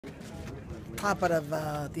top of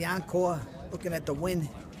the Encore, looking at the wind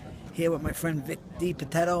here with my friend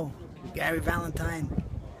Dibitetto, Gary Valentine.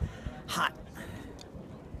 Hot.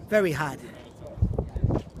 Very hot.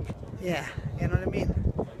 Yeah, you know what I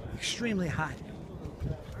mean? Extremely hot.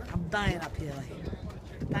 I'm dying up here,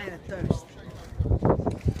 like, dying of thirst.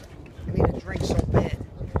 I need a drink so bad.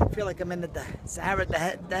 I feel like I'm in the Sahara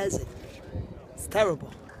Desert. It's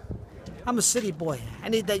terrible. I'm a city boy. I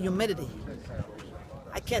need that humidity.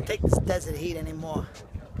 I can't take this desert heat anymore.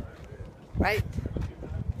 Right?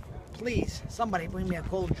 Please, somebody bring me a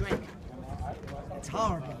cold drink. It's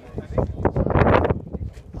horrible.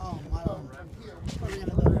 Oh, my own. What are we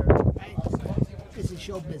gonna do? Right? This is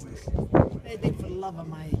show business. Anything for the love of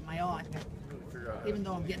my art. Even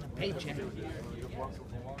though I'm getting a paycheck.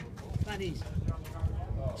 It's not easy.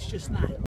 It's just not.